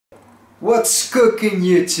What's cooking,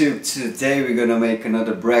 YouTube? Today we're gonna make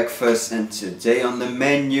another breakfast, and today on the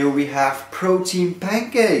menu we have protein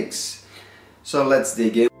pancakes. So let's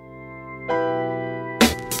dig in.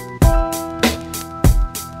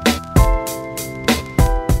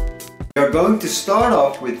 We are going to start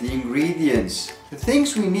off with the ingredients. The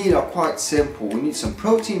things we need are quite simple. We need some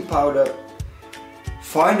protein powder,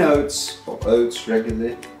 fine oats or oats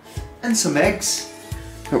regularly, and some eggs.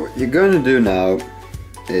 So what you're going to do now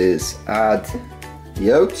is add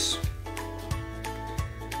the oats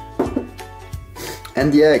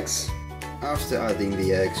and the eggs. After adding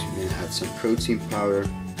the eggs, you're going to add some protein powder.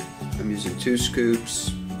 I'm using 2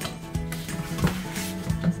 scoops.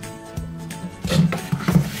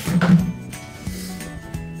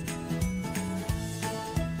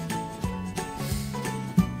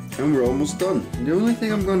 And we're almost done. The only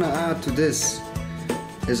thing I'm going to add to this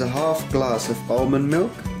is a half glass of almond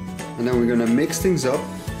milk, and then we're going to mix things up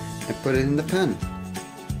and put it in the pan.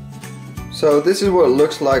 So this is what it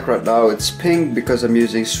looks like right now. It's pink because I'm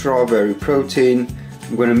using strawberry protein.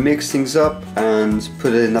 I'm going to mix things up and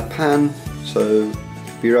put it in a pan. So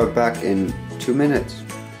be right back in 2 minutes.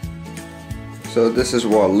 So this is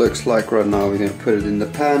what it looks like right now. We're going to put it in the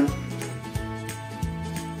pan.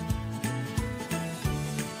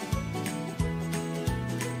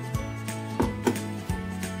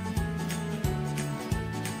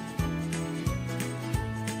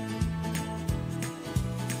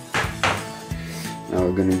 Now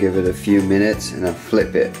we're going to give it a few minutes and then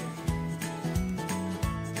flip it.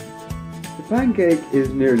 The pancake is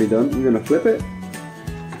nearly done. We're going to flip it.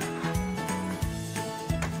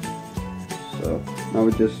 So now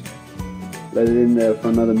we just let it in there for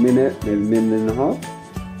another minute, maybe a minute and a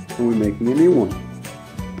half, and we're making a new one.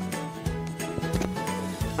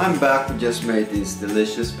 I'm back. We just made these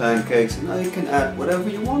delicious pancakes, and now you can add whatever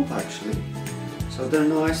you want actually. So they're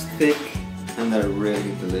nice, thick, and they're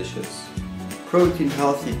really delicious. Protein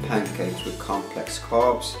healthy pancakes with complex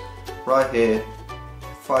carbs. Right here,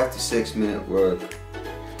 5 to 6 minute work.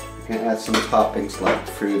 You can add some toppings like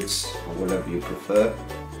fruits or whatever you prefer.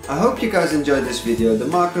 I hope you guys enjoyed this video. The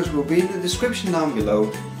markers will be in the description down below.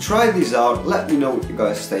 Try these out, let me know what you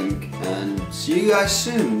guys think, and see you guys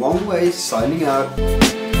soon. Oneway signing out.